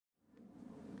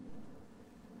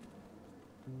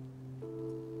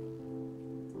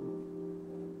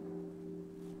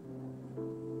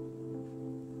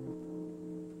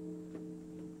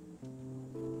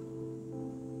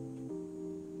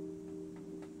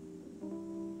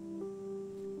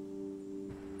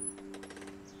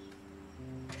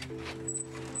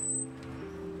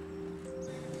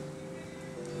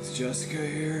Is Jessica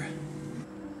here?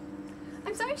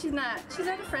 I'm sorry she's not. She's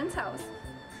at a friend's house.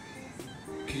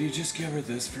 Could you just give her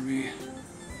this for me?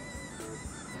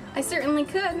 I certainly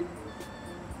could.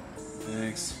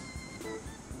 Thanks.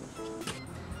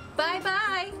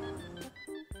 Bye-bye.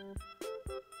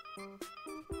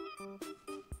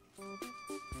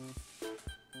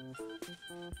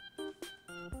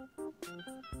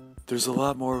 There's a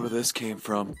lot more where this came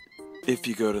from, if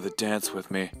you go to the dance with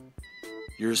me.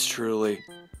 Yours truly,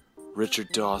 Richard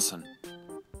Dawson.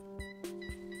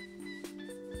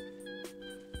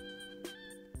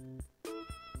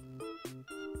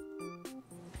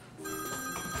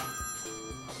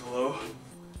 Hello?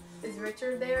 Is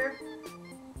Richard there?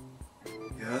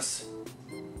 Yes?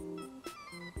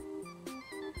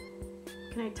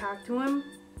 Can I talk to him?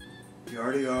 You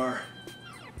already are.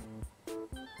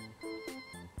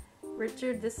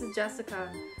 Richard, this is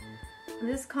Jessica. I'm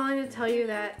just calling to tell you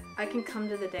that I can come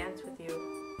to the dance with you.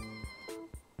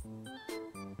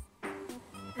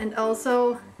 And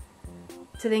also,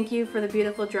 to thank you for the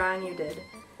beautiful drawing you did.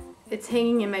 It's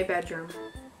hanging in my bedroom.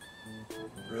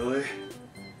 Really?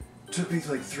 It took me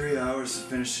like 3 hours to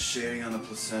finish the shading on the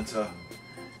placenta.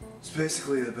 It's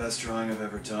basically the best drawing I've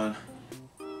ever done.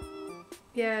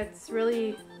 Yeah, it's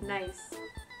really nice.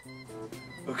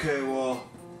 Okay, well,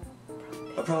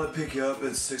 I'll probably pick you up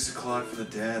at 6 o'clock for the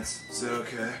dance. Is that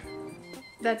okay?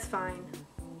 That's fine.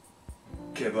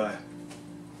 Okay, bye.